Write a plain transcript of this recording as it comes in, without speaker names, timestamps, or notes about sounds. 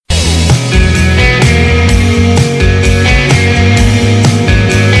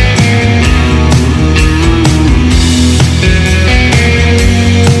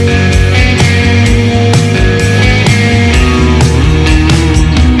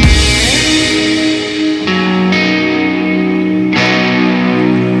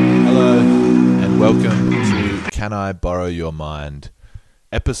I Borrow Your Mind?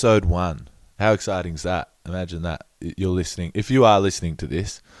 Episode 1. How exciting is that? Imagine that. You're listening. If you are listening to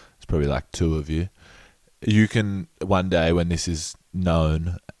this, it's probably like 2 of you. You can, one day when this is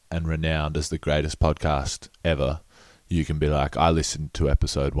known and renowned as the greatest podcast ever, you can be like, I listened to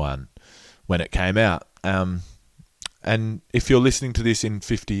episode 1 when it came out. And if you're listening to this in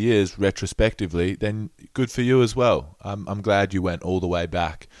 50 years retrospectively, then good for you as well. I'm glad you went all the way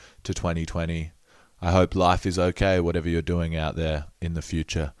back to 2020. I hope life is okay, whatever you're doing out there in the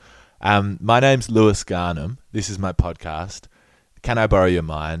future. My name's Lewis Garnham. This is my podcast. Can I Borrow Your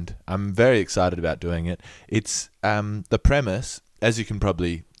Mind? I'm very excited about doing it. It's the premise, as you can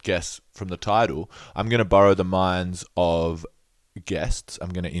probably guess from the title, I'm going to borrow the minds of guests. I'm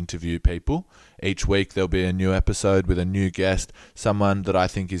going to interview people. Each week there'll be a new episode with a new guest, someone that I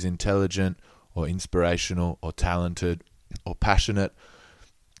think is intelligent or inspirational or talented or passionate.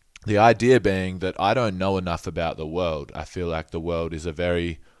 The idea being that I don't know enough about the world. I feel like the world is a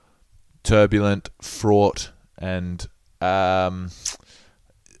very turbulent, fraught, and kind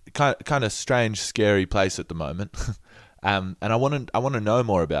of strange, scary place at the moment. And I want to know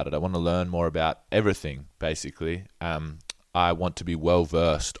more about it. I want to learn more about everything, basically. I want to be well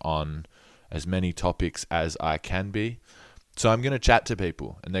versed on as many topics as I can be. So I'm going to chat to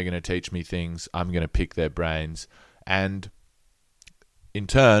people and they're going to teach me things. I'm going to pick their brains. And in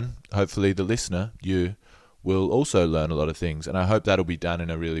turn, hopefully the listener, you, will also learn a lot of things. And I hope that'll be done in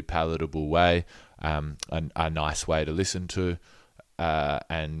a really palatable way, a nice way to listen to.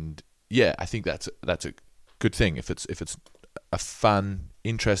 And yeah, I think that's a good thing. If it's a fun,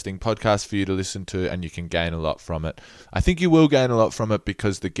 interesting podcast for you to listen to and you can gain a lot from it. I think you will gain a lot from it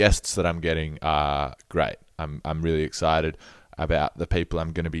because the guests that I'm getting are great. I'm really excited about the people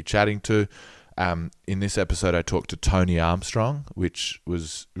I'm going to be chatting to. In this episode, I talked to Tony Armstrong, which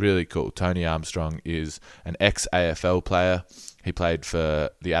was really cool. Tony Armstrong is an ex-AFL player. He played for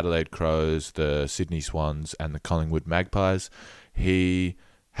the Adelaide Crows, the Sydney Swans, and the Collingwood Magpies. He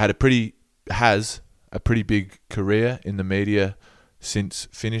has a pretty big career in the media since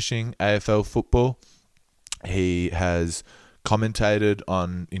finishing AFL football. He has commentated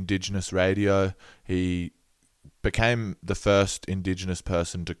on Indigenous radio. He became the first Indigenous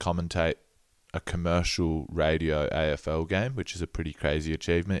person to commentate a commercial radio AFL game, which is a pretty crazy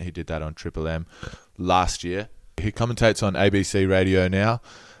achievement. He did that on Triple M last year. He commentates on ABC Radio now,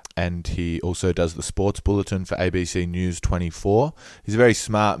 and he also does the sports bulletin for ABC News 24. He's a very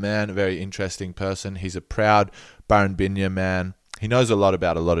smart man, a very interesting person. He's a proud Burrunbinya man. He knows a lot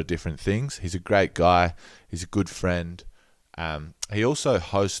about a lot of different things. He's a great guy. He's a good friend. He also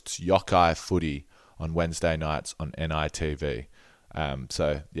hosts Yokai Footy on Wednesday nights on NITV.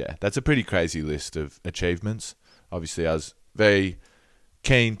 So yeah, that's a pretty crazy list of achievements. Obviously, I was very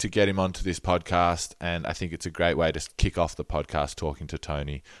keen to get him onto this podcast, and I think it's a great way to kick off the podcast talking to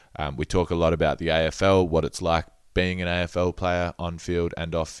Tony. We talk a lot about the AFL, what it's like being an AFL player on field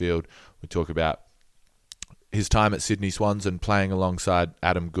and off field. We talk about his time at Sydney Swans and playing alongside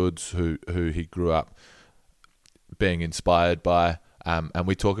Adam Goodes, who he grew up being inspired by. And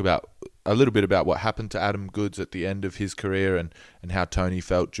we talk about a little bit about what happened to Adam Goodes at the end of his career and how Tony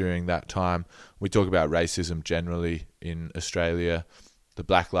felt during that time. We talk about racism generally in Australia, the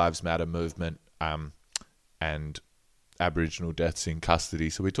Black Lives Matter movement, and Aboriginal deaths in custody.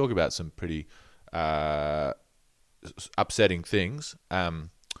 So we talk about some pretty upsetting things.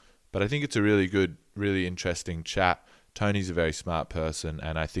 But I think it's a really good, really interesting chat. Tony's a very smart person,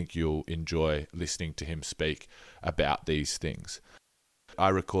 and I think you'll enjoy listening to him speak about these things. I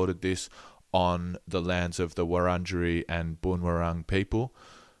recorded this on the lands of the Wurundjeri and Boonwurrung people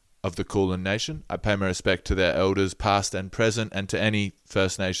of the Kulin Nation. I pay my respect to their elders, past and present, and to any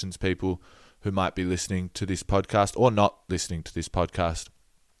First Nations people who might be listening to this podcast or not listening to this podcast.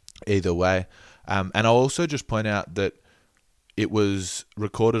 Either way. And I'll also just point out that it was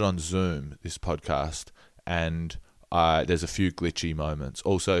recorded on Zoom, this podcast, and there's a few glitchy moments.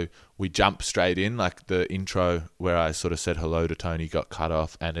 Also, we jump straight in, like the intro where I sort of said hello to Tony got cut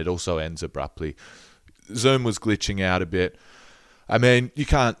off, and it also ends abruptly. Zoom was glitching out a bit. I mean, you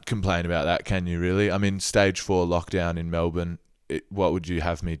can't complain about that, can you really? I'm in stage 4 lockdown in Melbourne. What would you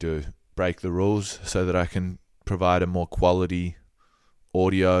have me do? Break the rules so that I can provide a more quality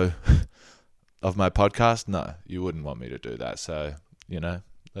audio of my podcast? No, you wouldn't want me to do that. So,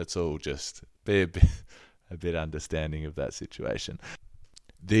 let's all just be a bit understanding of that situation.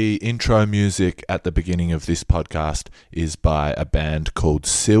 The intro music at the beginning of this podcast is by a band called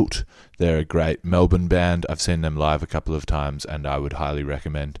Silt. They're a great Melbourne band. I've seen them live a couple of times and I would highly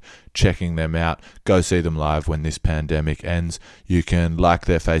recommend checking them out. Go see them live when this pandemic ends. You can like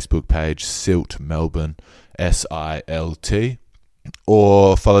their Facebook page, Silt Melbourne, SILT,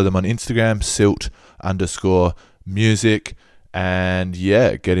 or follow them on Instagram, silt_music, and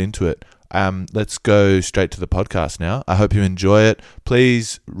yeah, get into it. Let's go straight to the podcast now. I hope you enjoy it.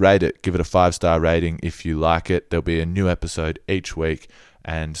 Please rate it. Give it a 5-star rating if you like it. There'll be a new episode each week,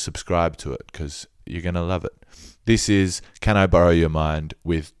 and subscribe to it because you're going to love it. This is Can I Borrow Your Mind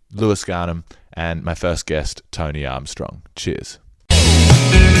with Lewis Garnham and my first guest, Tony Armstrong. Cheers.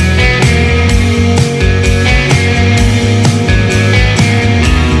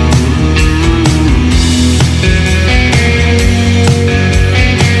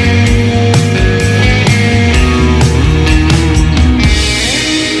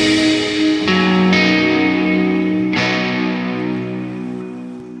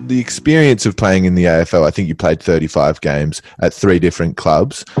 The experience of playing in the AFL, I think you played 35 games at 3 different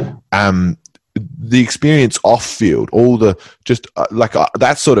clubs. The experience off field, all the just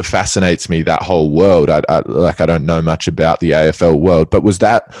that sort of fascinates me, that whole world. I don't know much about the AFL world, but was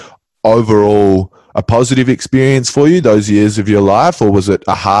that overall a positive experience for you, those years of your life, or was it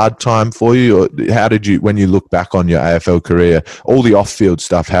a hard time for you? Or how did you, when you look back on your AFL career, all the off field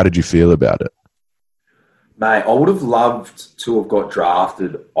stuff, how did you feel about it? Mate, I would have loved to have got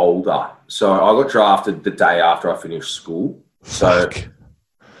drafted older. So I got drafted the day after I finished school. Fuck.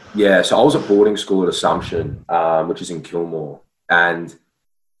 Yeah, so I was at boarding school at Assumption, which is in Kilmore. And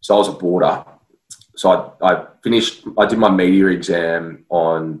so I was a boarder. So I did my media exam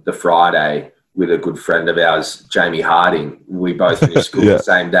on the Friday with a good friend of ours, Jamie Harding. We both finished school the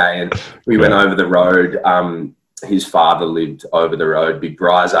same day, and we went over the road. His father lived over the road, Big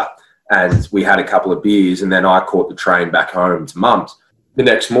Bryza. And we had a couple of beers, and then I caught the train back home to Mum's. The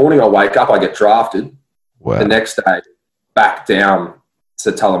next morning I wake up, I get drafted. Wow. The next day, back down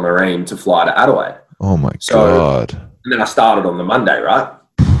to Tullamarine to fly to Adelaide. Oh, my God. And then I started on the Monday, right?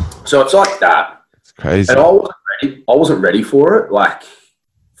 So it's like that. It's crazy. And I wasn't ready for it. Like,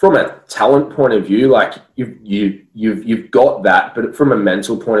 from a talent point of view, like, you've got that. But from a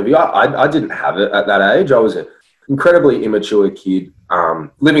mental point of view, I didn't have it at that age. I was an incredibly immature kid.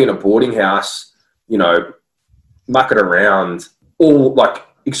 Living in a boarding house, you know, mucking around, all like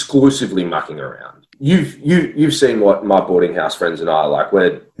exclusively mucking around. You've seen what my boarding house friends and I are like.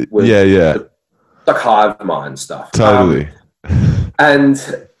 We're like hive mind stuff. Totally. And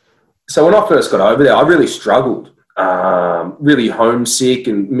so when I first got over there, I really struggled, really homesick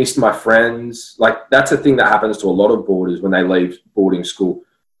and missed my friends. Like, that's a thing that happens to a lot of boarders when they leave boarding school,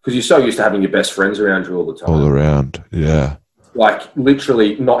 because you're so used to having your best friends around you all the time. All around, yeah. Like,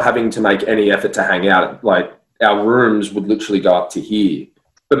 literally not having to make any effort to hang out. Like, our rooms would literally go up to here.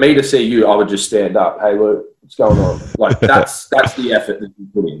 For me to see you, I would just stand up. Hey, look, what's going on? Like, that's the effort that you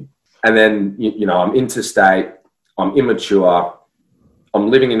put in. And then, you know, I'm interstate. I'm immature.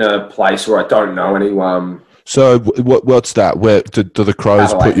 I'm living in a place where I don't know anyone. So what's that? Where do the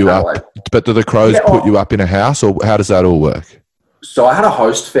Crows put you up? But do the Crows put you up in a house, or how does that all work? So I had a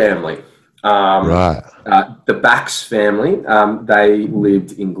host family. Right. The Bax family, they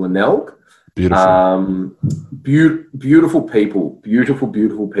lived in Glenelg. Beautiful. Beautiful people. Beautiful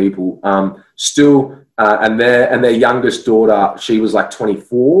people. Still, and their youngest daughter, she was like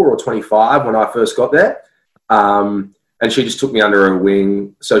 24 or 25 when I first got there. And she just took me under her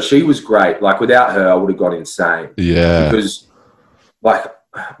wing. So she was great. Like, without her, I would have gone insane. Yeah. Because, like,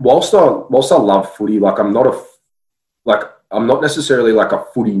 whilst I love footy, like, I'm not necessarily like a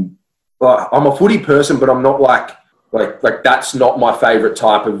footy. Like, I'm a footy person, but I'm not like that's not my favorite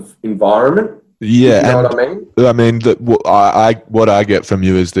type of environment. Yeah, you know what I mean? I mean that what I get from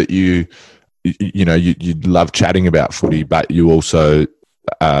you is that you love chatting about footy, but you also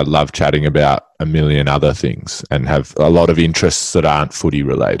love chatting about a million other things and have a lot of interests that aren't footy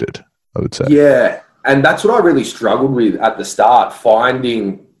related, I would say. Yeah, and that's what I really struggled with at the start,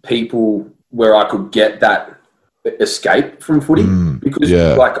 finding people where I could get that escape from footy, because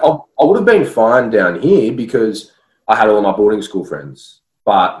like I would have been fine down here because I had all my boarding school friends,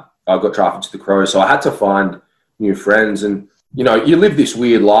 but I got drafted to the Crows, so I had to find new friends. And you know, you live this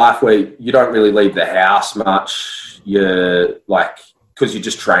weird life where you don't really leave the house much. You're like, because you're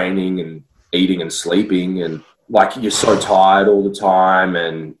just training and eating and sleeping, and like you're so tired all the time,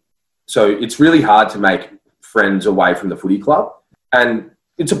 and so it's really hard to make friends away from the footy club. And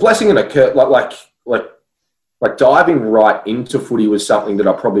it's a blessing and a curse. Like diving right into footy was something that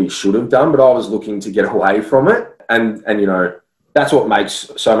I probably should have done, but I was looking to get away from it. And you know, that's what makes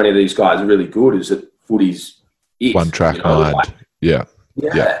so many of these guys really good, is that footy's it. One track you know, mind. like, Yeah.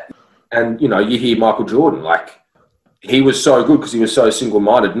 And, you know, you hear Michael Jordan, like, he was so good because he was so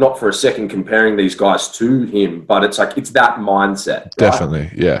single-minded, not for a second comparing these guys to him, but it's like, it's that mindset. Right?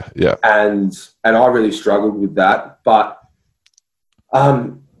 Definitely. Yeah. Yeah. And I really struggled with that. But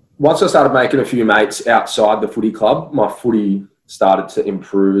once I started making a few mates outside the footy club, my footy started to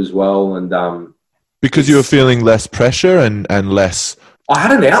improve as well. And because you were feeling less pressure and less. I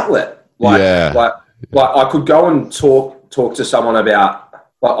had an outlet. Like I could go and talk to someone about.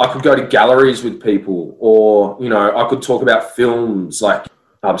 Like I could go to galleries with people, or I could talk about films. Like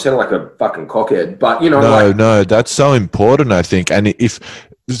I'm sounding like a fucking cockhead, but no, that's so important, I think. And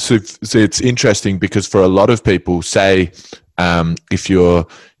so it's interesting because for a lot of people, say if you're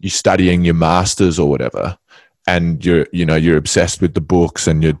studying your masters or whatever, and you're obsessed with the books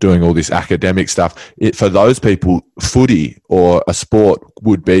and you're doing all this academic stuff, for those people, footy or a sport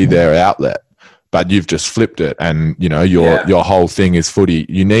would be their outlet. But you've just flipped it, and your whole thing is footy.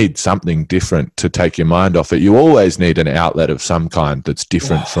 You need something different to take your mind off it. You always need an outlet of some kind that's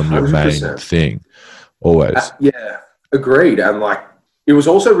different from your 100%. Main thing. Always. Agreed. And like, it was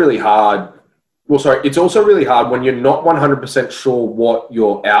also really hard. Well, sorry, it's also really hard when you're not 100% sure what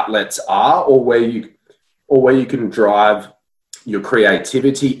your outlets are, or where you can drive your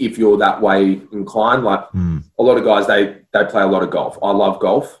creativity if you're that way inclined. Like a lot of guys, they play a lot of golf. I love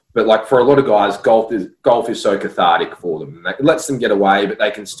golf. But like for a lot of guys, golf is so cathartic for them. It lets them get away, but they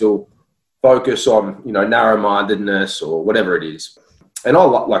can still focus on narrow-mindedness or whatever it is. And I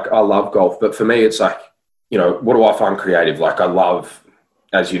love golf, but for me, it's like what do I find creative? Like I love,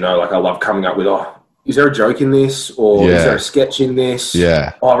 as you know, like I love coming up with is there a joke in this, or is there a sketch in this?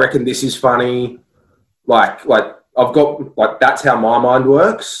 Yeah, I reckon this is funny. Like I've got that's how my mind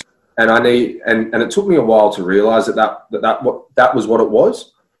works, and I need and it took me a while to realize that was what it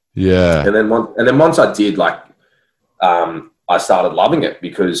was. Yeah. And then once I did, I started loving it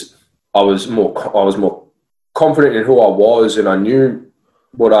because I was more confident in who I was, and I knew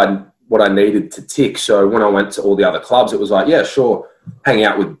what I needed to tick. So when I went to all the other clubs, it was like, yeah, sure, hang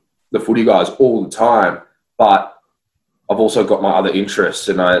out with the footy guys all the time, but I've also got my other interests,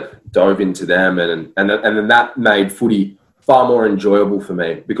 and I dove into them, and then that made footy far more enjoyable for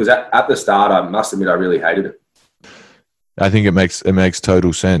me, because at the start, I must admit, I really hated it. I think it makes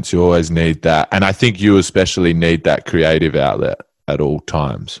total sense. You always need that. And I think you especially need that creative outlet at all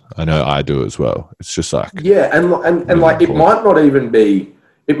times. I know I do as well. It's just like, yeah. And like, it might not even be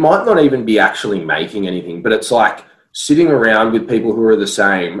actually making anything, but it's like sitting around with people who are the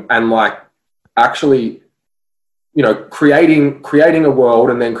same, and like actually, creating a world,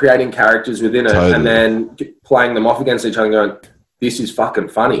 and then creating characters within it, and then playing them off against each other and going, this is fucking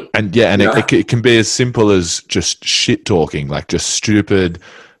funny. And it can be as simple as just shit talking, like just stupid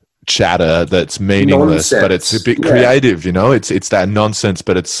chatter that's meaningless, nonsense. But it's a bit creative, It's that nonsense,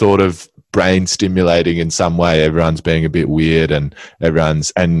 but it's sort of brain stimulating in some way. Everyone's being a bit weird, and I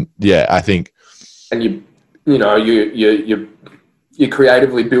think. And you're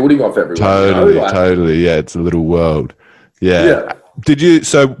creatively building off everyone. Totally. Yeah, it's a little world. Yeah.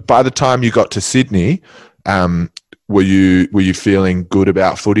 So by the time you got to Sydney, were you feeling good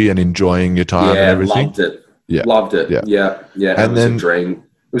about footy and enjoying your time and everything? Loved it. Yeah. And it was a dream.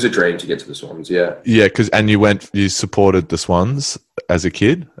 It was a dream to get to the Swans. Yeah. Yeah, you supported the Swans as a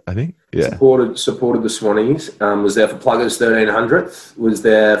kid, I think. Yeah. Supported the Swannies. Was there for Pluggers 1300th. Was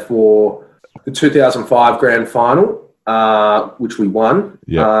there for the 2005 Grand Final, which we won.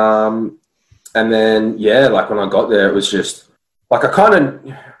 Yeah. And then like when I got there, it was just like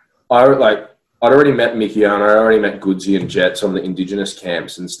I'd already met Mickey, and I already met Goodsy and Jets on the Indigenous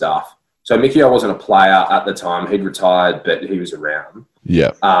camps and stuff. So Mickey, I wasn't a player at the time. He'd retired, but he was around. Yeah.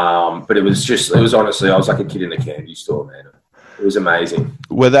 But it was honestly, I was like a kid in a candy store, man. It was amazing.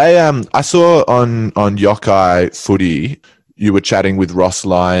 Were they, I saw on Yokai Footy, you were chatting with Ross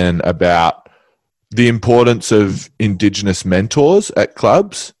Lyon about the importance of Indigenous mentors at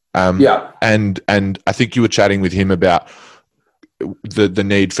clubs. And I think you were chatting with him about the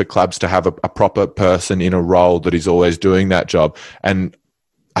need for clubs to have a proper person in a role that is always doing that job. And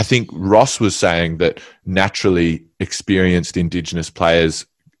I think Ross was saying that naturally experienced Indigenous players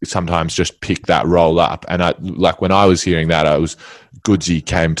sometimes just pick that role up. And when I was hearing that, Goodsy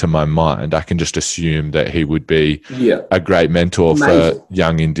came to my mind. I can just assume that he would be a great mentor for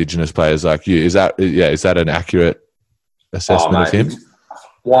young Indigenous players like you. Is that an accurate assessment of him?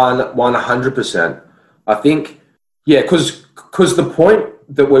 100%. I think, because the point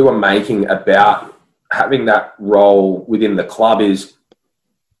that we were making about having that role within the club is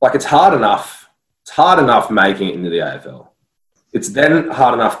like, it's hard enough making it into the AFL. It's then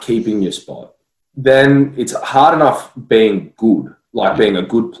hard enough keeping your spot. Then it's hard enough being good, like being a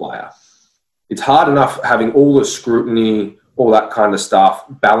good player. it's hard enough having all the scrutiny, all that kind of stuff,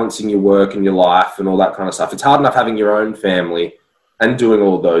 balancing your work and your life and all that kind of stuff. It's hard enough having your own family and doing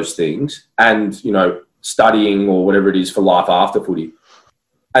all those things and, you know, studying or whatever it is for life after footy.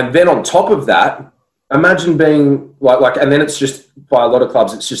 And then on top of that, imagine being like, and then it's just, by a lot of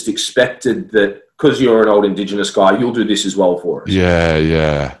clubs, it's just expected that because you're an old Indigenous guy, you'll do this as well for us. Yeah,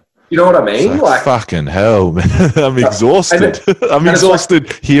 yeah. You know what I mean? Like fucking hell, man. I'm exhausted. I'm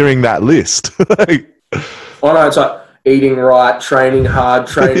exhausted hearing that list. I know, it's like eating right, training hard,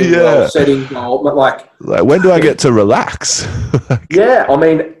 training well, setting goal. But like when do I get to relax? Yeah, I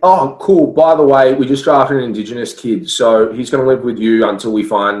mean, oh, cool. By the way, we just drafted an Indigenous kid, so he's going to live with you until we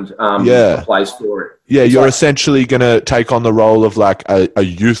find a place for it. Yeah, you're essentially going to take on the role of like a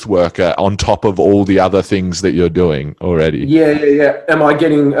youth worker on top of all the other things that you're doing already. Yeah. Am I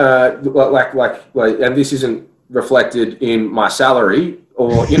getting like, and this isn't reflected in my salary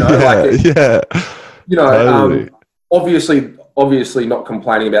or, you know, you know, totally. Obviously not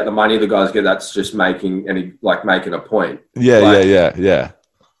complaining about the money the guys get. That's just making a point. Yeah.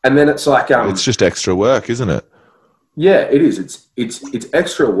 And then it's like it's just extra work, isn't it? Yeah, it is. It's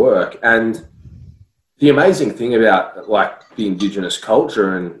extra work. And the amazing thing about like the Indigenous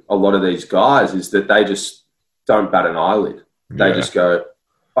culture and a lot of these guys is that they just don't bat an eyelid. They just go,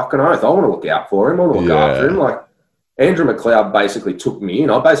 fucking oath, I want to look out for him. I want to look after him. Like Andrew McLeod basically took me in.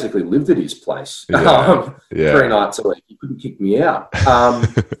 I basically lived at his place 3 nights a week. He couldn't kick me out.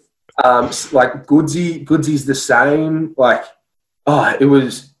 Like Goodsy's the same. Like, I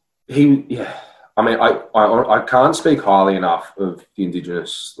mean, I can't speak highly enough of the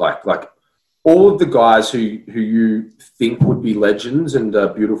Indigenous. Like all of the guys who you think would be legends and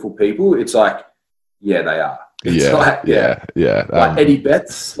beautiful people. It's like, yeah, they are. It's like Eddie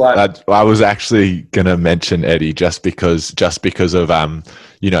Betts. Like I was actually gonna mention Eddie just because of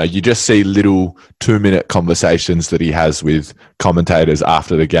you know, you just see little 2-minute conversations that he has with commentators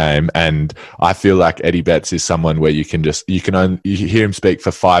after the game, and I feel like Eddie Betts is someone where you hear him speak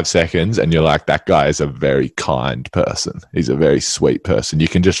for 5 seconds, and you're like, that guy is a very kind person. He's a very sweet person. You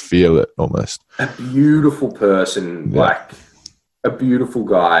can just feel it almost. A beautiful person, like. A beautiful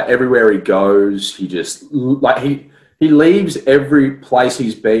guy. Everywhere he goes, he just he leaves every place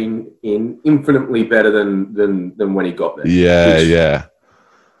he's been in infinitely better than when he got there. Yeah.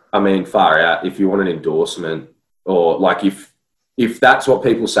 I mean, far out. If you want an endorsement, or like if that's what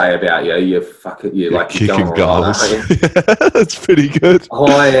people say about you, you fuck it. You're kicking goals. That's pretty good.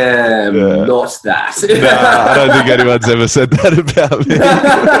 I am not that. No, I don't think anyone's ever said that about me.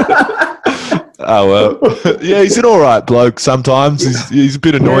 Oh, well. Yeah, he's an all right bloke sometimes. He's a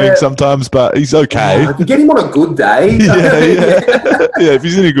bit annoying sometimes, but he's okay. If you get him on a good day. Yeah, if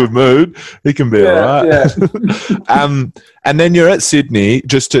he's in a good mood, he can be all right. Yeah. And then you're at Sydney.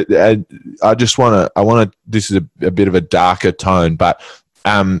 This is a bit of a darker tone, but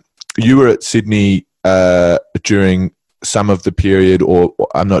you were at Sydney during some of the period, or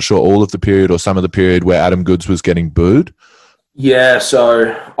I'm not sure all of the period, or some of the period where Adam Goodes was getting booed. Yeah,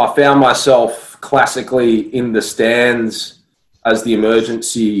 so I found myself classically in the stands as the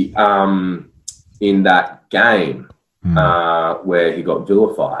emergency in that game where he got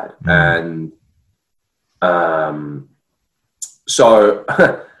vilified. And so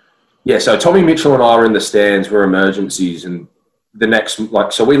Tommy Mitchell and I were in the stands, we're emergencies, and the next,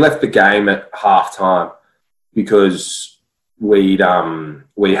 so we left the game at halftime because we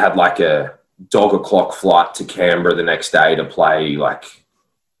had like a dog o'clock flight to Canberra the next day to play like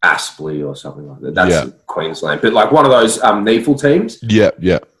Aspley or something like that. That's Queensland, but like one of those NEAFL teams.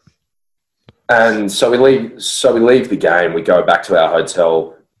 Yeah. And so we leave the game. We go back to our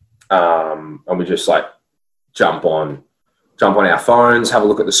hotel, and we just like jump on our phones, have a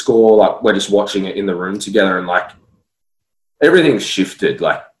look at the score. Like we're just watching it in the room together, and like everything's shifted.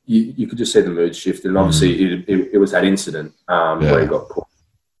 Like you could just see the mood shifted. And obviously it was that incident where he got caught.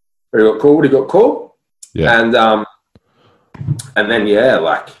 He got caught. Yeah. And then,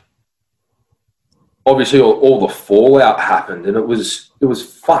 like, obviously all the fallout happened, and it was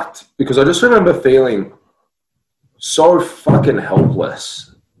fucked, because I just remember feeling so fucking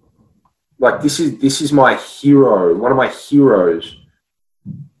helpless. Like, this is my hero, one of my heroes,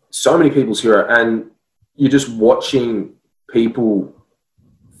 so many people's hero, and you're just watching people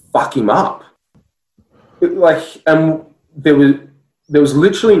fuck him up. And there was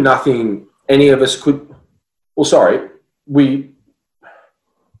literally nothing any of us could. Well, sorry, I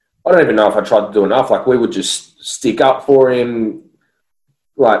don't even know if I tried to do enough. Like, we would just stick up for him,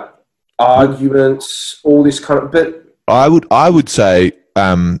 like arguments, all this kind of. But I would say,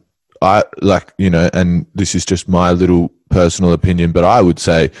 and this is just my little personal opinion, but I would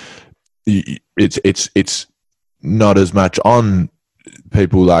say it's not as much on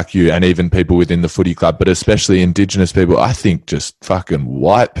people like you and even people within the footy club, but especially Indigenous people. I think just fucking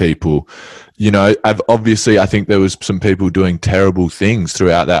white people, you know, I think there was some people doing terrible things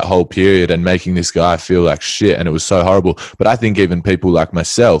throughout that whole period and making this guy feel like shit, and it was so horrible. But I think even people like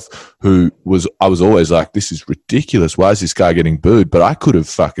myself, I was always like, this is ridiculous. Why is this guy getting booed? But I could have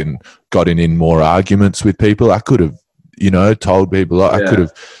fucking gotten in more arguments with people. I could have, you know, told people. I could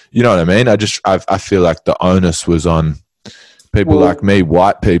have, you know what I mean? I feel like the onus was on people like me,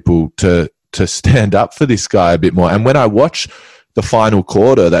 white people, to stand up for this guy a bit more. And when I watch the final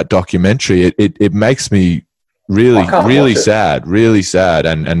quarter, that documentary, it makes me really sad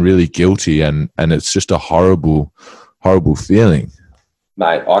and really guilty. And it's just a horrible feeling.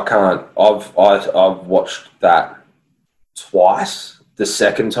 Mate, I can't. I've watched that twice. The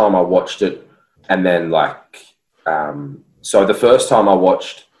second time I watched it, and then so the first time I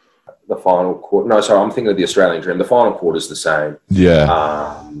watched the final quarter. No, sorry, I'm thinking of the Australian Dream. The final quarter is the same. Yeah.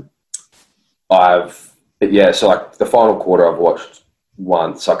 So like the final quarter I've watched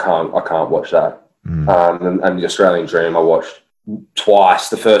once. I can't watch that. And the Australian Dream I watched twice.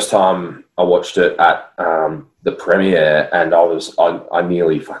 The first time I watched it at the premiere, and I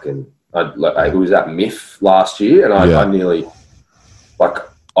nearly fucking. It was at MIF last year, and I nearly, like,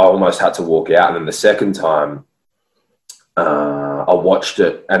 I almost had to walk out. And then the second time, I watched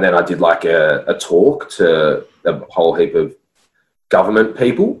it, and then I did like a talk to a whole heap of government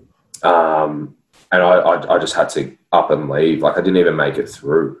people, and I just had to up and leave. Like, I didn't even make it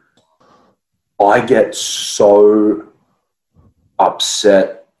through. I get so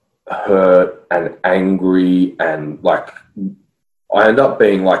upset, hurt, and angry, and like I end up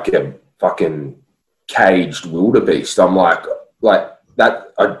being like a fucking caged wildebeest. I'm like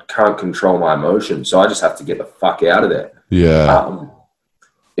that. I can't control my emotions, so I just have to get the fuck out of there. Yeah.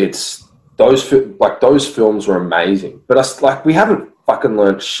 It's those films were amazing, but we haven't fucking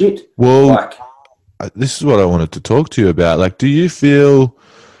learned shit. Well, this is what I wanted to talk to you about. Like, do you feel?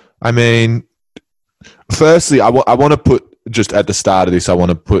 I mean, firstly, I want to put, just at the start of this, I want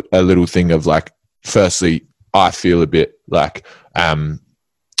to put a little thing of like, firstly, I feel a bit like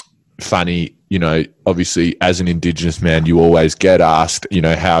funny, you know, obviously as an Indigenous man, you always get asked, you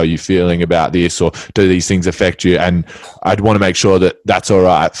know, how are you feeling about this, or do these things affect you? And I'd want to make sure that that's all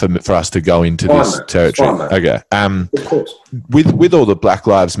right for us to go into this territory. Okay. Of course. With all the Black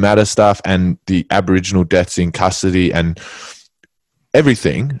Lives Matter stuff and the Aboriginal deaths in custody and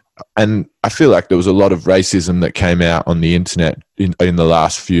everything, and I feel like there was a lot of racism that came out on the internet in the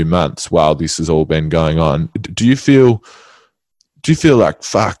last few months while this has all been going on. Do you feel like,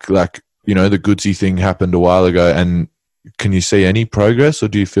 fuck, like, you know, the Goodsy thing happened a while ago, and can you see any progress, or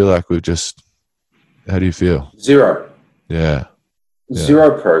do you feel like we've just, how do you feel? Zero. Yeah.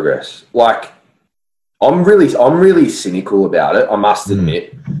 Zero progress. Like, I'm really cynical about it, I must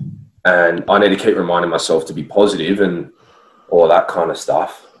admit. And I need to keep reminding myself to be positive and all that kind of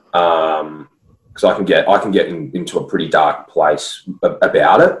stuff. Because I can get into a pretty dark place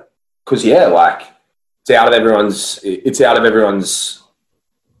about it. Because like, it's out of everyone's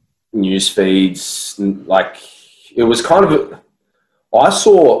news feeds. Like, it was kind of I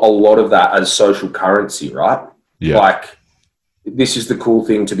saw a lot of that as social currency, right? Yeah. Like, this is the cool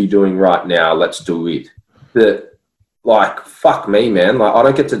thing to be doing right now. Let's do it. Like, fuck me, man. Like, I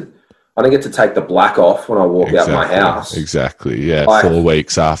don't get to take the black off when I walk out my house. Exactly. Yeah. Like, 4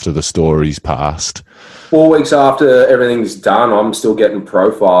 weeks after the story's passed. 4 weeks after everything's done, I'm still getting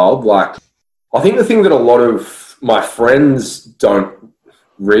profiled. Like, I think the thing that a lot of my friends don't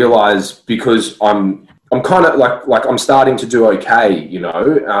realize, because I'm kind of like I'm starting to do okay, you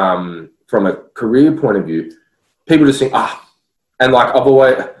know, from a career point of view. People just think, and like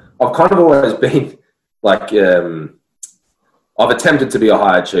I've kind of always been like, I've attempted to be a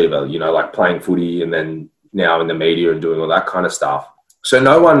high achiever, you know, like playing footy and then now in the media and doing all that kind of stuff. So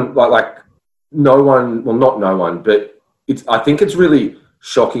no one, not no one, but I think it's really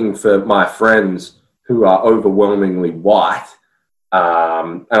shocking for my friends who are overwhelmingly white.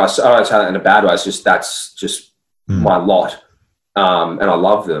 And I don't say that in a bad way. It's just, that's just my lot. And I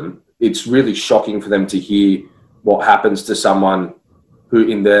love them. It's really shocking for them to hear what happens to someone who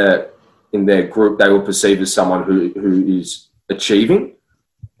in their group, they will perceive as someone who is achieving.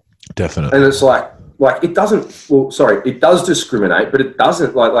 Definitely. And it's like it doesn't, it does discriminate, but it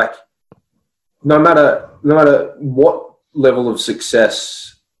doesn't like no matter what level of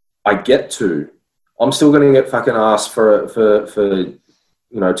success I get to, I'm still going to get fucking asked for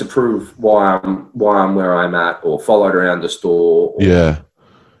you know, to prove why I'm where I'm at, or followed around the store. Or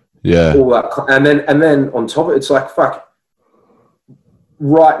yeah. All that, and then on top of it, it's like, fuck.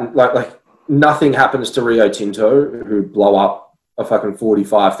 right, like nothing happens to Rio Tinto, who blow up a fucking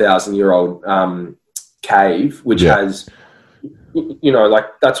 45,000-year-old cave, which has, you know,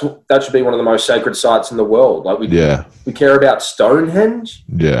 like that should be one of the most sacred sites in the world. Like we care about Stonehenge.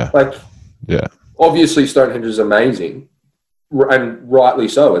 Like obviously Stonehenge is amazing, and rightly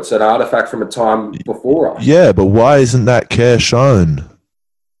so. It's an artifact from a time before us. Yeah, but why isn't that care shown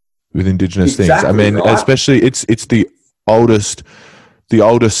with Indigenous things? I mean, especially it's the oldest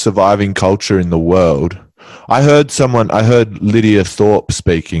surviving culture in the world. I heard Lydia Thorpe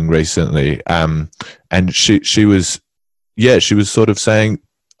speaking recently, and she was sort of saying,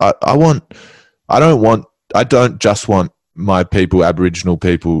 I don't just want my people, Aboriginal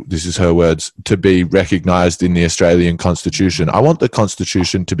people, this is her words, to be recognised in the Australian Constitution. I want the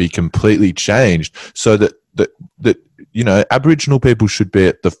Constitution to be completely changed so that you know, Aboriginal people should be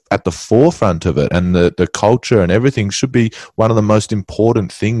at the forefront of it, and the culture and everything should be one of the most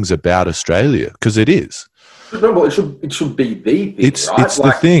important things about Australia, because it is. No, it should be the thing. It's right? It's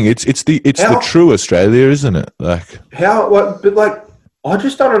like, the thing. It's the true Australia, isn't it? Like how? But like, I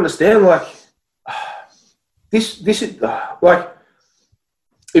just don't understand. Like this is like,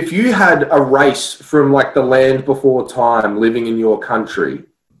 if you had a race from like the land before time living in your country,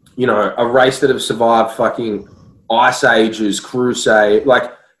 you know, a race that have survived fucking ice ages, crusade,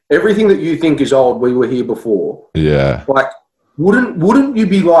 like everything that you think is old, we were here before. Yeah. Like, wouldn't you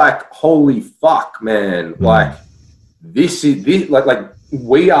be like, holy fuck, man? Like, this like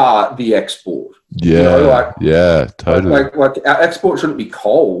we are the export. Yeah. You know, like, yeah, totally. Like our export shouldn't be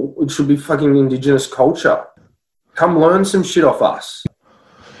coal. It should be fucking Indigenous culture. Come learn some shit off us.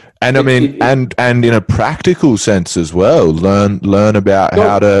 And I mean, and in a practical sense as well, learn about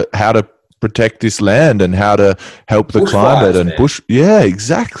how to protect this land and how to help the climate and bush. Yeah,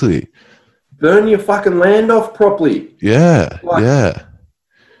 exactly. Burn your fucking land off properly. Yeah,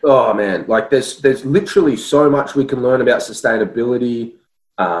 Oh man, like there's literally so much we can learn about sustainability.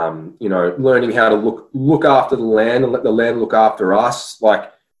 You know, learning how to look after the land and let the land look after us.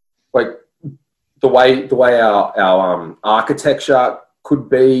 Like the way our architecture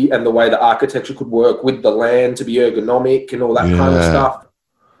could be, and the way the architecture could work with the land to be ergonomic and all that kind of stuff.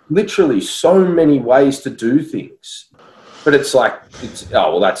 Literally so many ways to do things. But it's like,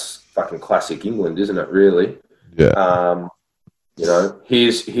 that's fucking classic England, isn't it, really? Yeah. You know,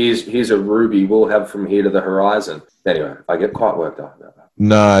 here's a ruby we'll have from here to the horizon. Anyway, I get quite worked up about that.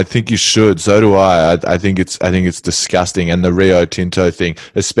 No, I think you should. So do I. I think it's disgusting. And the Rio Tinto thing,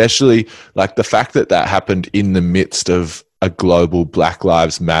 especially like the fact that happened in the midst of a global Black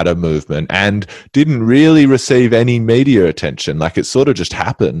Lives Matter movement and didn't really receive any media attention. Like it sort of just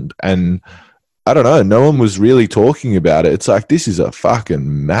happened. And I don't know, no one was really talking about it. It's like, this is a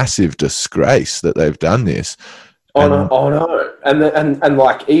fucking massive disgrace that they've done this. Oh no. And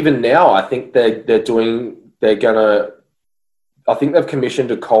like even now, I think I think they've commissioned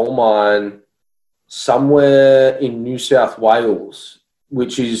a coal mine somewhere in New South Wales,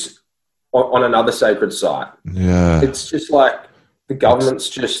 which is on another sacred site. Yeah. It's just like the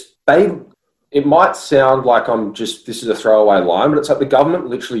government's it might sound like this is a throwaway line, but it's like the government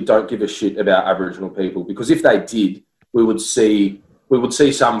literally don't give a shit about Aboriginal people, because if they did, we would see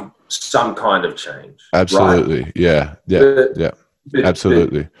some kind of change. Absolutely. Right? Yeah.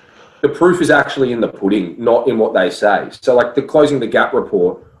 Absolutely. The proof is actually in the pudding, not in what they say. So like the Closing the Gap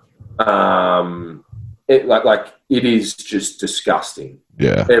report, it is just disgusting.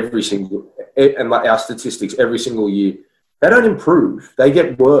 Yeah. And like our statistics every single year, they don't improve. They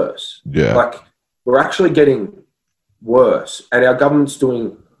get worse. Yeah. Like we're actually getting worse, and our government's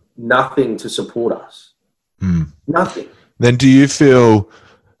doing nothing to support us. Nothing. Then do you feel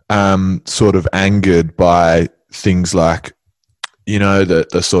sort of angered by things like, you know,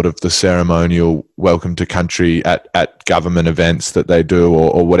 the sort of the ceremonial welcome to country at government events that they do,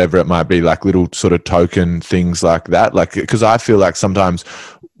 or whatever it might be, like little sort of token things like that? Like, because I feel like sometimes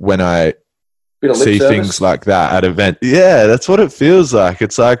when I see things like that at event, that's what it feels like.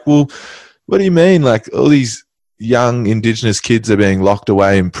 It's like, well, what do you mean? Like all these young Indigenous kids are being locked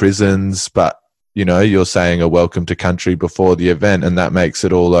away in prisons, but you know, you're saying a welcome to country before the event, and that makes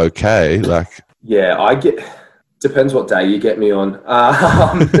it all okay. Like, yeah, depends what day you get me on.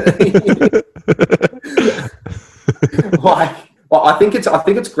 I think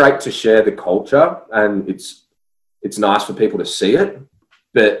it's great to share the culture, and it's nice for people to see it.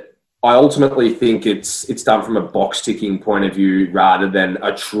 But I ultimately think it's done from a box ticking point of view rather than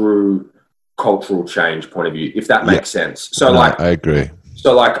a true cultural change point of view, if that makes sense. So I agree.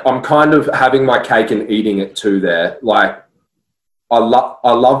 So like I'm kind of having my cake and eating it too there. Like I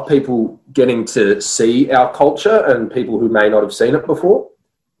love people getting to see our culture and people who may not have seen it before.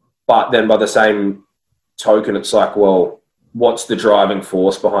 But then by the same token, it's like, well, what's the driving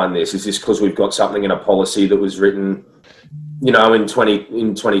force behind this? Is this because we've got something in a policy that was written, in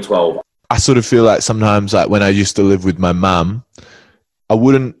 2012? I sort of feel like sometimes, like when I used to live with my mum, I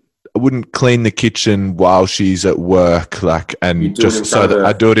wouldn't clean the kitchen while she's at work, and just so that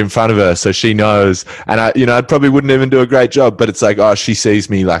I do it in front of her so she knows. And I probably wouldn't even do a great job, but it's like, oh, she sees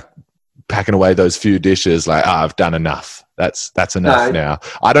me like packing away those few dishes, like, oh, I've done enough. That's enough now.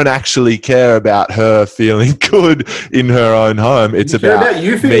 I don't actually care about her feeling good in her own home. It's about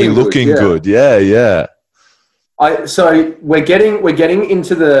you me looking good. Yeah. So we're getting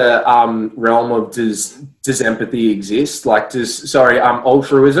into the realm of does empathy exist? Like,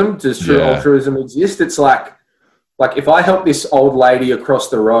 altruism? Does true altruism exist? It's like if I help this old lady across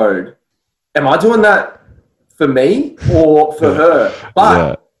the road, am I doing that for me or for her?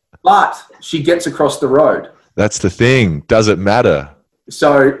 But she gets across the road. That's the thing. Does it matter?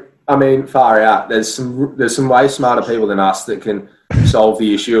 So, I mean, far out. There's some way smarter people than us that can solve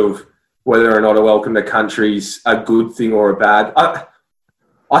the issue of whether or not a welcome to country's a good thing or a bad. I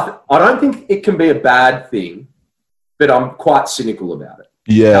don't think it can be a bad thing, but I'm quite cynical about it.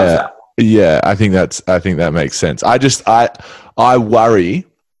 Yeah. Yeah, I think that makes sense. I worry,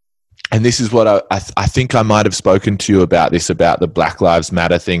 and this is what I think I might have spoken to you about this, about the Black Lives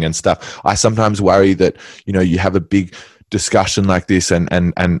Matter thing and stuff. I sometimes worry that, you have a big discussion like this and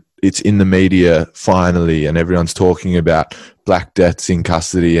it's in the media finally, and everyone's talking about black deaths in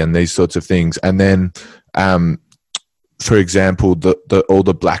custody and these sorts of things. And then, for example, all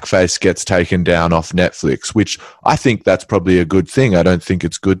the blackface gets taken down off Netflix, which I think that's probably a good thing. I don't think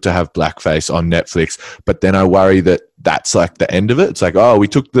it's good to have blackface on Netflix, but then I worry that that's like the end of it. It's like, oh, we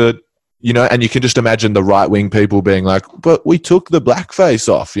took and you can just imagine the right-wing people being like, but we took the blackface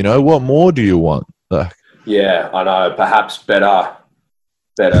off, what more do you want? Yeah, I know. Perhaps better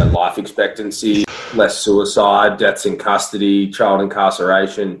life expectancy, less suicide, deaths in custody, child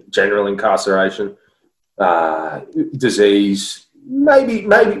incarceration, general incarceration, disease,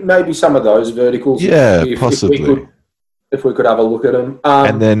 maybe some of those verticals. Yeah, possibly. If we could have a look at them,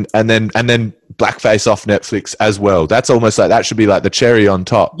 and then blackface off Netflix as well. That's almost like that should be like the cherry on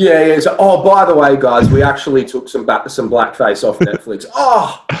top. Yeah. So, by the way, guys, we actually took some blackface off Netflix.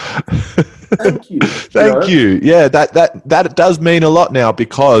 Oh, thank you. Thank you. Yeah, that does mean a lot now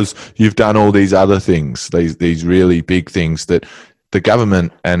because you've done all these other things, these really big things that the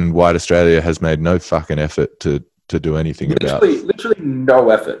government and White Australia has made no fucking effort to do anything about. Literally no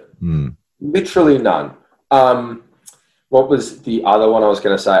effort. Literally none. What was the other one I was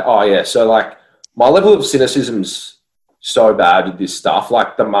going to say? Oh, yeah. So, like, my level of cynicism's so bad with this stuff,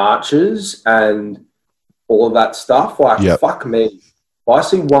 like the marches and all of that stuff. Like, fuck me. If I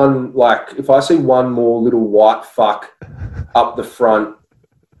see one more little white fuck up the front,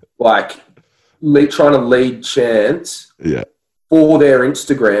 like, trying to lead chants for their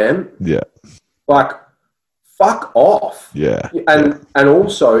Instagram, like, fuck off. Yeah. And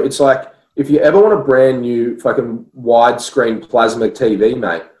also, it's like, if you ever want a brand new fucking widescreen plasma TV,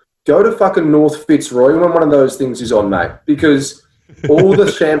 mate, go to fucking North Fitzroy when one of those things is on, mate, because all the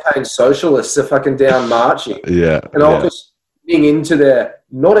champagne socialists are fucking down marching. Yeah. And I'll just getting into their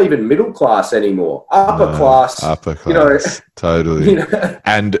not even middle class anymore, upper class. Totally.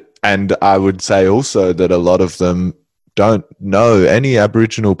 And I would say also that a lot of them don't know any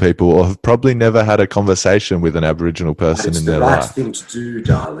Aboriginal people or have probably never had a conversation with an Aboriginal person in their life. It's the right thing to do,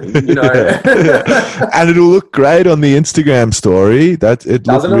 darling. And it'll look great on the Instagram story. It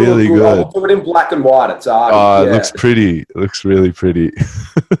looks really good. I'll do it in black and white. It looks pretty. It looks really pretty.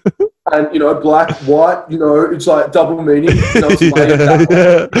 And, black, white, it's like double meaning.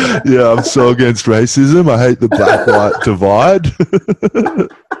 Yeah, I'm so against racism. I hate the black-white divide.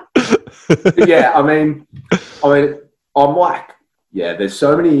 Yeah, I mean, I'm like, there's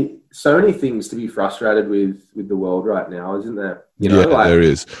so many things to be frustrated with the world right now, isn't there? There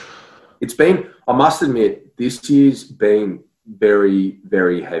is. It's been, I must admit, this year's been very,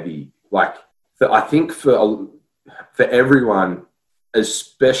 very heavy. Like, I think for everyone,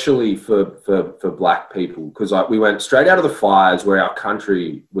 especially for black people, because we went straight out of the fires where our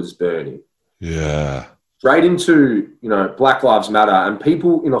country was burning. Yeah. Straight into, Black Lives Matter, and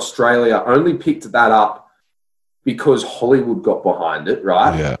people in Australia only picked that up because Hollywood got behind it,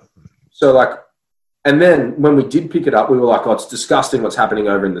 right? Yeah. So, and then when we did pick it up, we were like, oh, it's disgusting what's happening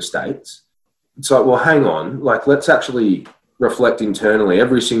over in the States. It's like, well, hang on, let's actually reflect internally.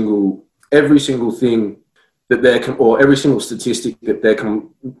 Every single thing that or every single statistic that they're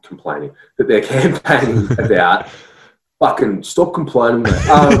campaigning about fucking stop complaining, mate.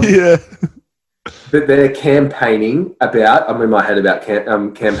 Yeah. But they're campaigning about, I'm in my head about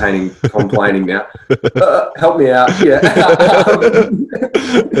campaigning, complaining now. Help me out. Yeah.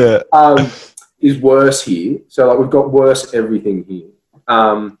 Is worse here. So like we've got worse everything here.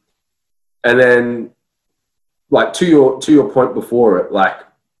 And then like to your point before it, like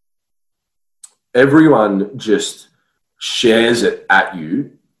everyone just shares it at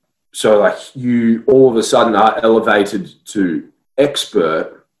you. So like you all of a sudden are elevated to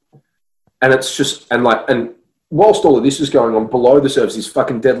expert, and it's just and whilst all of this is going on, below the surface, this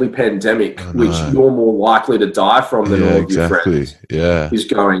fucking deadly pandemic, which you're more likely to die from than all of your friends, is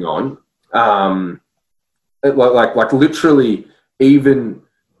going on. Like literally, even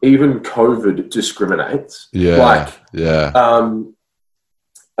COVID discriminates.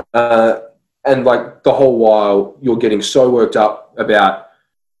 And like the whole while you're getting so worked up about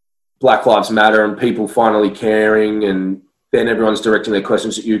Black Lives Matter and people finally caring, and then everyone's directing their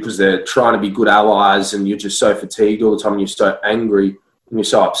questions at you because they're trying to be good allies, and you're just so fatigued all the time and you're so angry and you're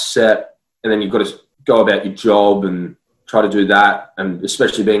so upset, and then you've got to go about your job and try to do that, and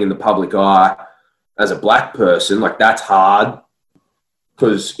especially being in the public eye as a black person, like that's hard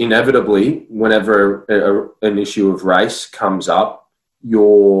because inevitably whenever an issue of race comes up,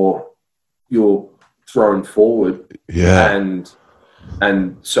 you're thrown forward.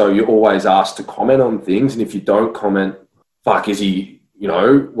 And so you're always asked to comment on things, and if you don't comment, fuck, is he,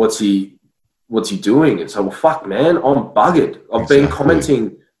 what's he doing? It's like, well, fuck, man, I'm buggered. I've been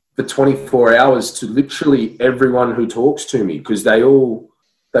commenting for 24 hours to literally everyone who talks to me because they all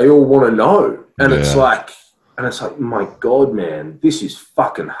want to know. And it's like, my God, man, this is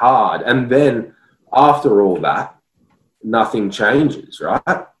fucking hard. And then after all that, nothing changes,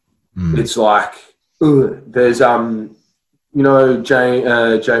 right? It's like, there's, James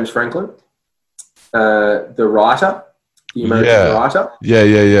Franklin, the writer, the American writer.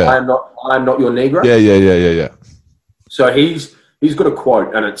 Yeah. I am not your Negro. Yeah. So he's got a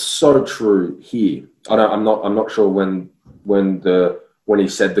quote, and it's so true here. I'm not sure when he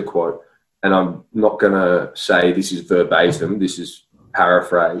said the quote, and I'm not gonna say this is verbatim. This is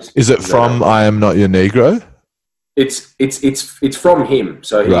paraphrased. Is it from I Am Not Your Negro? It's from him.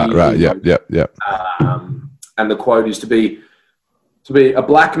 So right. Yep. And the quote is to be a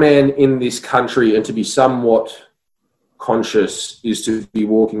black man in this country and to be somewhat conscious is to be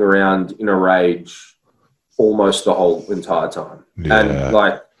walking around in a rage almost the whole entire time. Yeah. And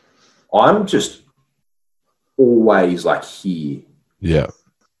like, I'm just always like here. Yeah.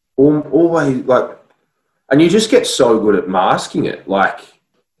 Always like, and you just get so good at masking it. Like,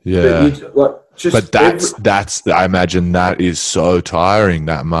 but that's I imagine that is so tiring,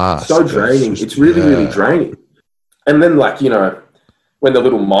 that mask. So draining. It's really, really draining. And then like, when the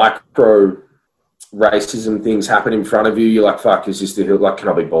little micro racism things happen in front of you, you're like, fuck, is this the hill? Like, can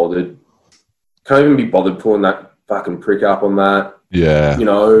I be bothered? Can I even be bothered pulling that fucking prick up on that? Yeah.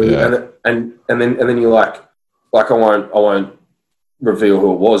 And then you're like I won't reveal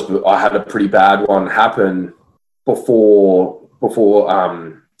who it was, but I had a pretty bad one happen before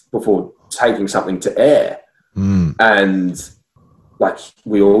taking something to air. And like,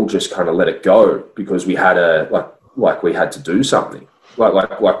 we all just kind of let it go because we had we had to do something.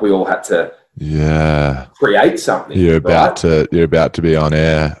 Like we all had to create something. You're about to be on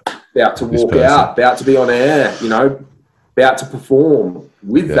air. About to walk out, about to be on air, about to perform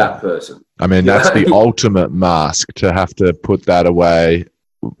with that person. I mean, that's the ultimate mask, to have to put that away,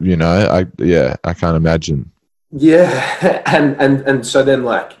 I can't imagine. Yeah. And so then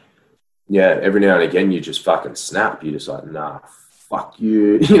like, every now and again you just fucking snap. You're just like, nah, fuck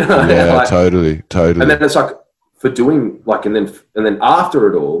you. Yeah, like, totally. And then it's like, for doing like, and then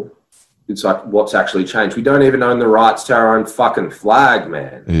after it all, it's like, what's actually changed? We don't even own the rights to our own fucking flag,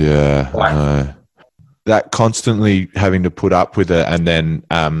 man. Yeah. Like, that constantly having to put up with it, and then,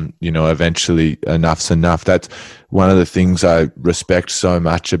 eventually enough's enough. That's one of the things I respect so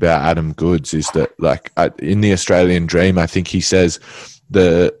much about Adam Goodes, is that, like, in the Australian Dream, I think he says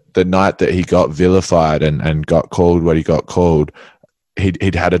the night that he got vilified and got called what he got called,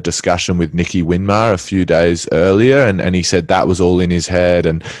 he'd had a discussion with Nicky Winmar a few days earlier, and he said that was all in his head,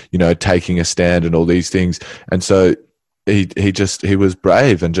 and, taking a stand and all these things. And so he was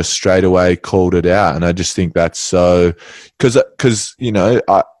brave and just straight away called it out. And I just think that's so, because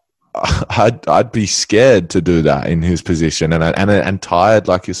I'd be scared to do that in his position, and tired,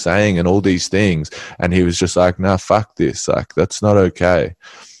 like you're saying, and all these things. And he was just like, "No, fuck this. Like, that's not okay."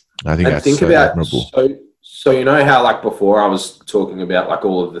 I think that's so admirable. So how, like, before I was talking about like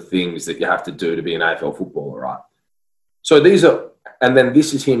all of the things that you have to do to be an AFL footballer, right? So these are And then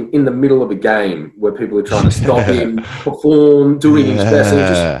this is him in the middle of a game where people are trying to stop him perform, doing his best.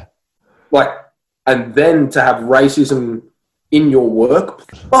 And just like, and then to have racism in your work,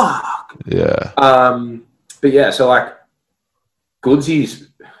 fuck. Yeah. But yeah, so like Goodsy's.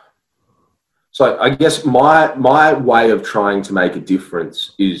 So I guess my way of trying to make a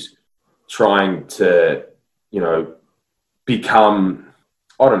difference is trying to, you know, become,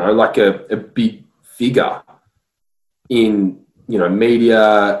 I don't know, like a big figure in, you know,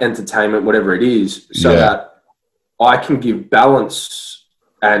 media, entertainment, whatever it is, so that I can give balance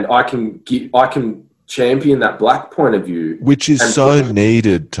and I can champion that black point of view. Which is so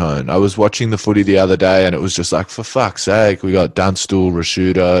needed, Tone. I was watching the footy the other day and it was just like, for fuck's sake, we got Dunstall,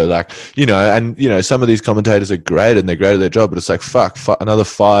 Rashuda, like, you know, and, you know, some of these commentators are great and they're great at their job, but it's like, fuck another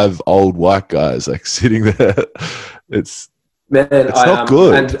 5 old white guys like sitting there. It's not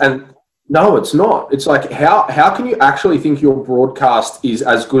good. And no, it's not. It's like, how can you actually think your broadcast is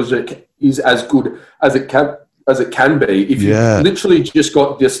as good as it can be if you literally just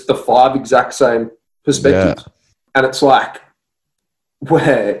got just the 5 exact same perspectives? And it's like,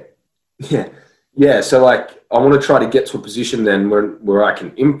 so like I want to try to get to a position then where I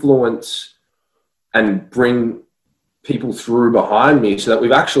can influence and bring people through behind me so that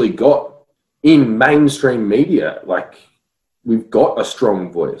we've actually got in mainstream media, like we've got a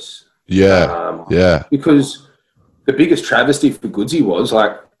strong voice. Because the biggest travesty for Goodsy was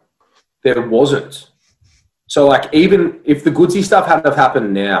like there wasn't. So like even if the Goodsy stuff hadn't have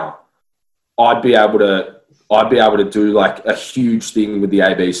happened now, I'd be able to do like a huge thing with the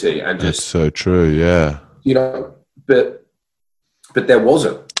ABC and just. That's so true. Yeah. You know, but there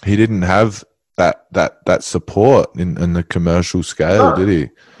wasn't. He didn't have that support in the commercial scale, did he?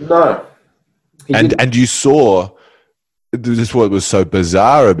 No. And you saw. This is what was so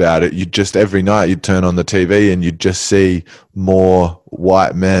bizarre about it. You just every night you'd turn on the TV and you'd just see more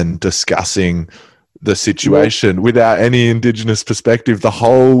white men discussing the situation without any Indigenous perspective the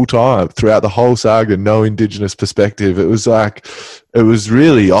whole time, throughout the whole saga, no Indigenous perspective. It was like, it was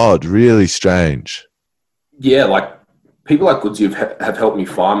really odd, really strange. Yeah, like people like Goodsy have helped me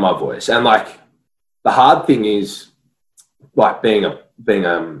find my voice. And like the hard thing is like being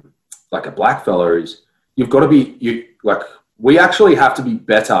like a black fella is you've got to be, we actually have to be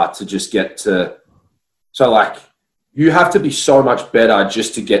better to just get to, so like, you have to be so much better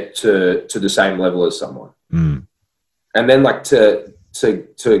just to get to the same level as someone. And then like to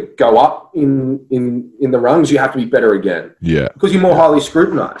go up in the rungs, you have to be better again. Yeah. Because you're more highly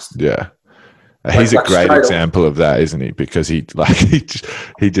scrutinized. Yeah. He's a great example of that, isn't he? Because he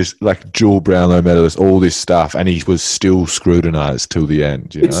just like dual Brownlow medalist, all this stuff, and he was still scrutinized till the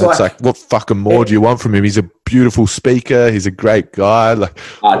end. You know? It's like, what fucking more do you want from him? He's a beautiful speaker. He's a great guy. Like,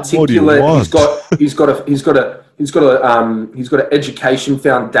 articulate. He's got an education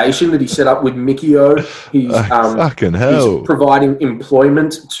foundation that he set up with Mikio. He's fucking hell. He's providing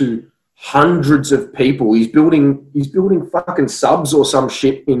employment to hundreds of people. He's building fucking subs or some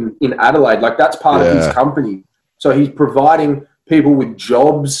shit in Adelaide. Like that's part of his company. So he's providing people with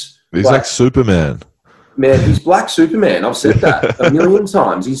jobs. He's like Superman. Man, he's Black Superman. I've said that a million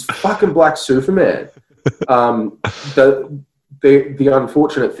times. He's fucking Black Superman. The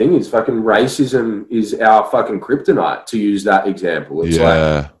unfortunate thing is fucking racism is our fucking kryptonite, to use that example. It's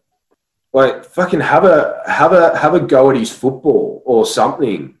like fucking have a go at his football or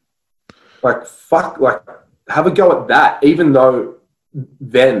something. Like have a go at that, even though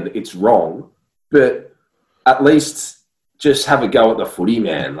then it's wrong, but at least just have a go at the footy,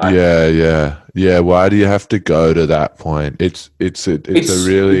 man. Like, yeah. Why do you have to go to that point? It's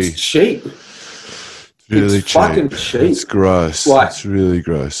really cheap. Really it's fucking cheap. It's gross. Like, it's really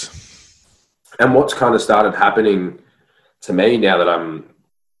gross. And what's kind of started happening to me now that I'm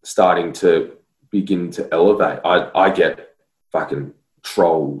starting to begin to elevate, I get fucking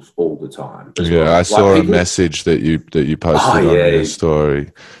trolls all the time. I saw a message that you posted on your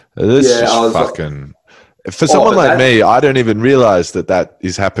story. This is just fucking... For someone like me, I don't even realize that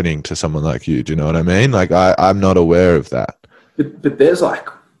is happening to someone like you. Do you know what I mean? Like, I'm not aware of that. But there's like...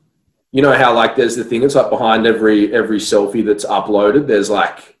 You know how like there's the thing, it's like behind every selfie that's uploaded, there's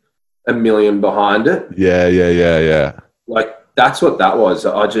like 1 million behind it. Yeah. Like that's what that was.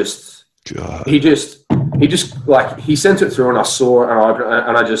 He just like he sent it through and I saw it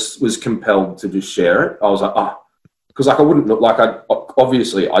and I just was compelled to just share it. I was like, because like I wouldn't look like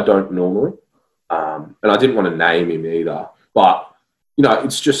obviously I don't normally, and I didn't want to name him either. But you know,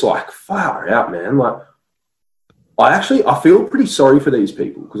 it's just like far out, man. Like. I feel pretty sorry for these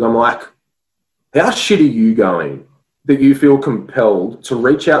people because I'm like, how shit are you going that you feel compelled to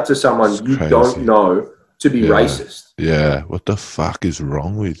reach out to someone you don't know to be racist. Yeah. What the fuck is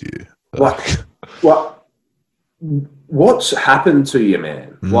wrong with you? Like, what's happened to you,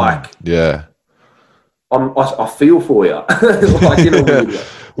 man? Yeah. I feel for you. Like, in a weird way.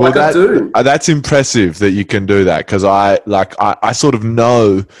 Like, I do. That's impressive that you can do that, because I sort of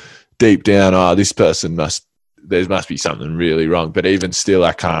know deep down, this person must be something really wrong, but even still,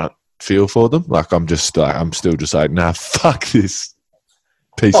 I can't feel for them. Like, I'm still just like, nah, fuck this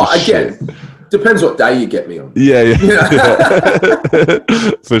piece of shit. Depends what day you get me on. Yeah.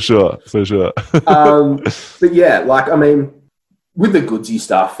 For sure. But yeah, like, I mean, with the Goodsy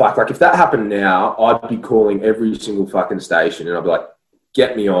stuff, fuck, like, if that happened now, I'd be calling every single fucking station, and I'd be like,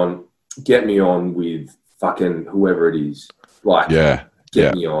 get me on with fucking whoever it is. Like,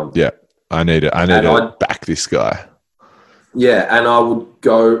 get me on. Yeah. I need to back this guy. Yeah, and I would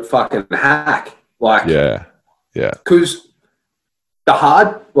go fucking hack. Like, yeah. Because the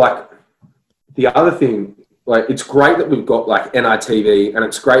other thing, like, it's great that we've got like NITV, and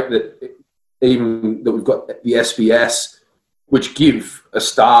it's great that we've got the SBS, which give a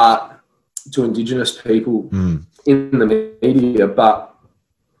start to Indigenous people in the media. But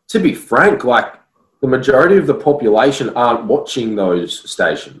to be frank, like, the majority of the population aren't watching those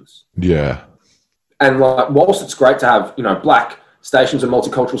stations. Yeah. And like, whilst it's great to have, black stations and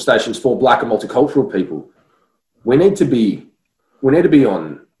multicultural stations for black and multicultural people, we need to be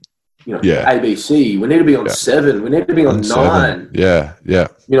on, ABC. We need to be on 7. We need to be on 9. 7. Yeah.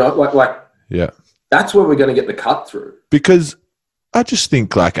 That's where we're going to get the cut through. Because I just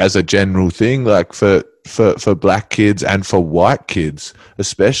think, like, as a general thing, like, for black kids and for white kids,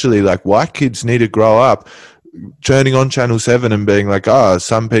 especially, like, white kids need to grow up turning on Channel 7 and being like,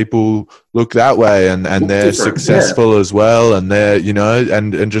 some people look that way and they're successful as well, and they're,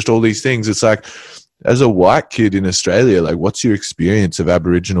 and just all these things. It's like, as a white kid in Australia, like, what's your experience of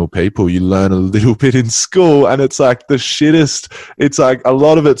Aboriginal people? You learn a little bit in school, and it's like the shittest. It's like a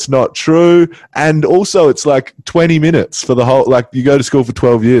lot of it's not true. And also it's like 20 minutes for the whole, like, you go to school for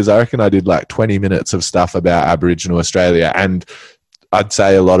 12 years. I reckon I did like 20 minutes of stuff about Aboriginal Australia, and I'd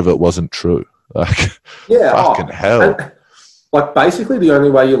say a lot of it wasn't true. Like, fucking hell. And, like, basically the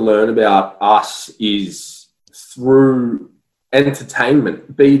only way you learn about us is through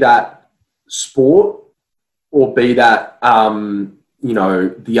entertainment, be that sport or be that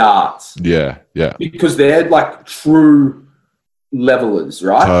the arts. Yeah. Because they're like true levelers,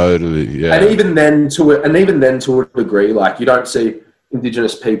 right? Totally. Yeah. And even then to a degree, like, you don't see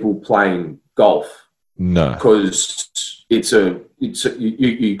Indigenous people playing golf. No. Because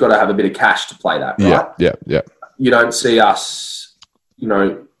you got to have a bit of cash to play that, right? Yeah. You don't see us, in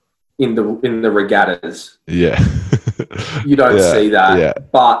the regattas. Yeah. You don't see that. Yeah.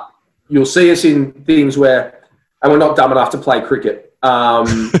 But you'll see us in things where, and we're not dumb enough to play cricket. Like,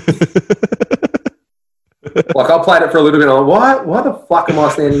 I played it for a little bit. I'm like, why the fuck am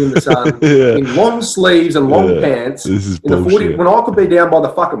I standing in the sun in long sleeves and long pants this is in the 40 when I could be down by the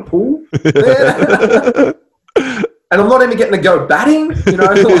fucking pool? And I'm not even getting to go batting,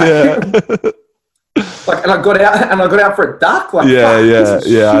 Like, and I got out for a duck. Like,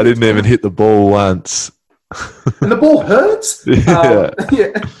 yeah. I didn't even hit the ball once. And the ball hurts.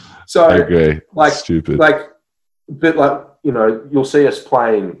 So I agree. Like, stupid. Like, but like, you'll see us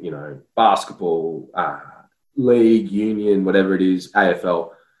playing, basketball, league, union, whatever it is,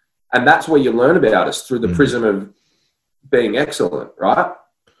 AFL, and that's where you learn about us, through the prism of being excellent, right?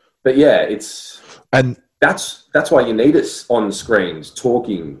 But yeah, that's why you need us on the screens,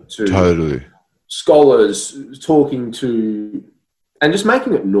 talking to scholars, talking to, and just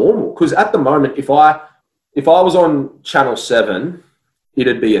making it normal. Because at the moment, if I was on Channel 7,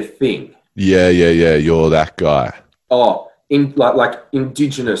 it'd be a thing. Yeah. You're that guy. Oh, like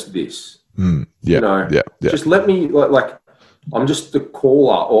Indigenous this. Yeah. Just let me, like, I'm just the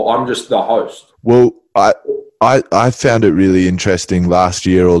caller, or I'm just the host. Well, I found it really interesting last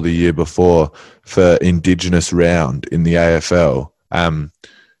year or the year before for Indigenous round in the AFL.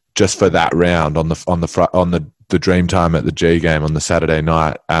 Just for that round on the Dreamtime at the G game on the Saturday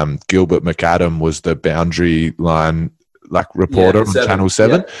night, Gilbert McAdam was the boundary line, like, reporter on Channel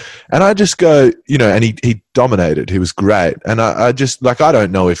 7. Yeah. And I just go, and he dominated. He was great. And I just, like, I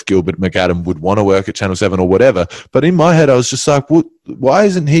don't know if Gilbert McAdam would want to work at Channel 7 or whatever, but in my head I was just like, why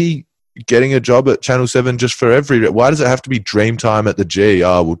isn't he getting a job at Channel 7 just for why does it have to be Dreamtime at the G?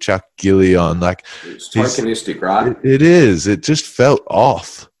 Oh, we'll chuck Gilly on. Like, it's tokenistic, right? It is. It just felt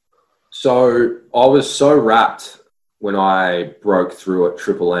off. So I was so wrapped when I broke through at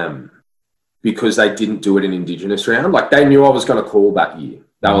Triple M, because they didn't do it in Indigenous round. Like, they knew I was going to call that year.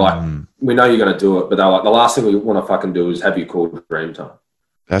 They were like, we know you're going to do it, but they were like, the last thing we want to fucking do is have you call Dreamtime.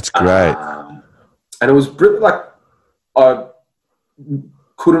 That's great. and it was really like I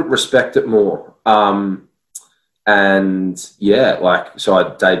couldn't respect it more. And yeah, like so I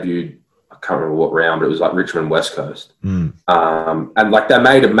debuted. I can't remember what round, but it was like Richmond West Coast, and like they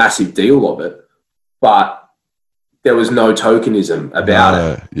made a massive deal of it, but there was no tokenism about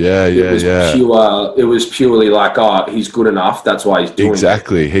it. Yeah. It was purely like, oh, he's good enough. That's why he's doing it.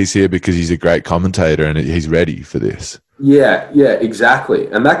 Exactly. He's here because he's a great commentator and he's ready for this. Yeah, exactly.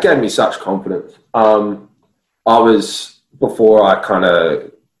 And that gave me such confidence. Before I kind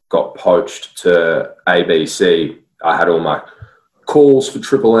of got poached to ABC, I had all my calls for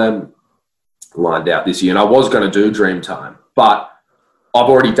Triple M lined out this year, and I was going to do Dreamtime, but I've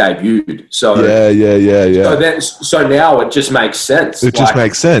already debuted. So yeah. So now it just makes sense. It just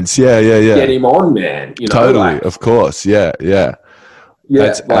makes sense. Yeah. Get him on, man. You know, totally. Of course. Yeah. Yeah.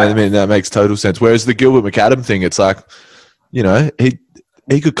 I mean, that makes total sense. Whereas the Gilbert McAdam thing, it's like, you know, he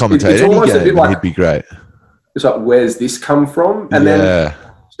could commentate any game and he'd be great. It's like, where's this come from? And then,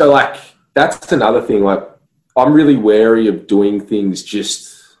 so like, that's another thing. Like, I'm really wary of doing things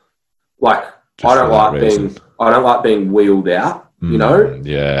just like, I don't like being wheeled out. You know?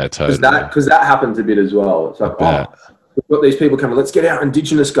 Yeah, totally. Because that happens a bit as well. It's like, we've got these people coming, let's get our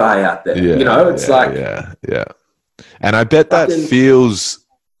Indigenous guy out there. Yeah, you know, it's Yeah. And I bet that feels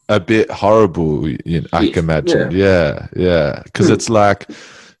a bit horrible, I can imagine. Yeah. Because it's like,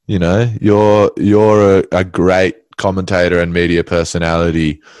 you know, you're a great commentator and media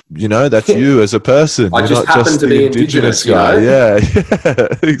personality. You know, that's you as a person. I just happen to be Indigenous guy. You know? Yeah,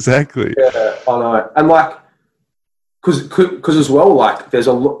 exactly. Yeah, I know. And like, because as well, like there's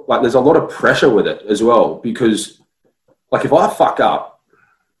a lot of pressure with it as well, because like if I fuck up,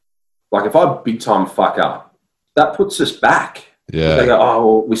 like if I big time fuck up, that puts us back. Yeah. They go, oh,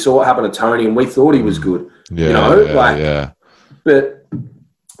 well, we saw what happened to Tony and we thought he was good. Yeah, you know, but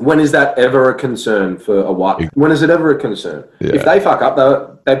when is that ever a concern for a white? When is it ever a concern? Yeah. If they fuck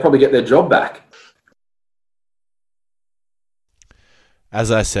up, they probably get their job back.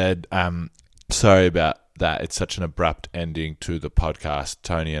 As I said, sorry about that. It's such an abrupt ending to the podcast.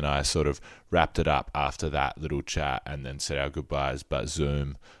 Tony and I sort of wrapped it up after that little chat and then said our goodbyes, but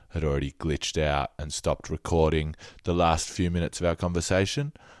Zoom had already glitched out and stopped recording the last few minutes of our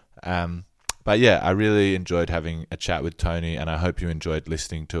conversation. But yeah, I really enjoyed having a chat with Tony, and I hope you enjoyed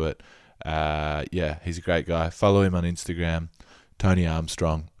listening to it. Yeah, he's a great guy. Follow him on Instagram, Tony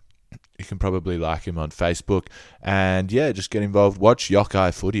Armstrong. You can probably like him on Facebook. And yeah, just get involved. Watch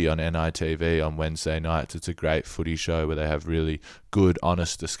Yokai Footy on NITV on Wednesday nights. It's a great footy show where they have really good,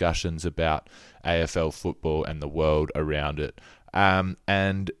 honest discussions about AFL football and the world around it.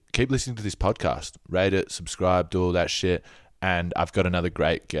 And keep listening to this podcast. Rate it, subscribe, do all that shit. And I've got another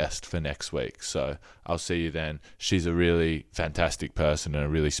great guest for next week. So I'll see you then. She's a really fantastic person and a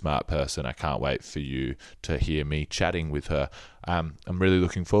really smart person. I can't wait for you to hear me chatting with her. I'm really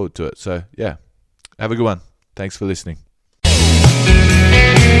looking forward to it. So yeah, have a good one. Thanks for listening.